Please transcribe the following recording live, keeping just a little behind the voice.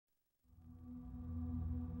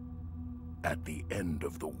at the end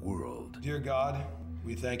of the world. Dear God,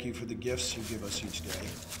 we thank you for the gifts you give us each day.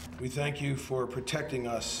 We thank you for protecting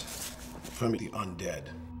us from the undead.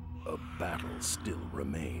 A battle still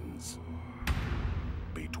remains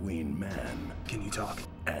between man. Can you talk?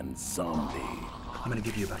 And zombie. I'm gonna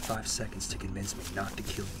give you about 5 seconds to convince me not to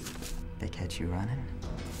kill you. They catch you running,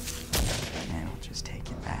 and we'll just take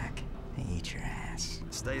you back and eat your ass.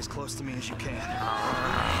 Stay as close to me as you can.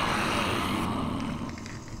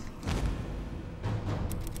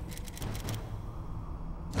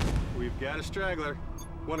 We've got a straggler.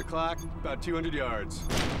 1 o'clock, about 200 yards.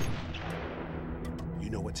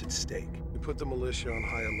 You know what's at stake. We put the militia on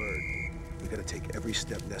high alert. We gotta take every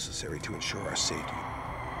step necessary to ensure our safety.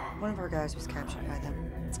 One of our guys was captured by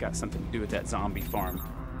them. It's got something to do with that zombie farm.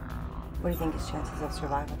 What do you think his chances of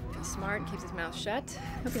survival? He's smart and keeps his mouth shut.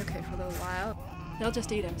 He'll be okay for a little while. They'll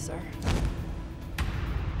just eat him, sir.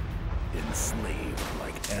 Enslaved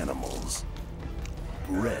like animals.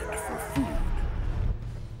 Bred for food.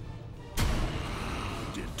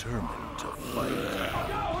 Determined to fight.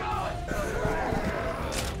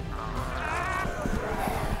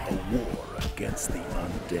 A war against the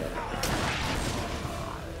undead.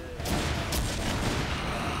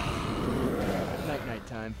 Night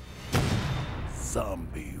time.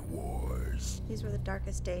 Zombie Wars. These were the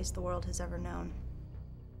darkest days the world has ever known.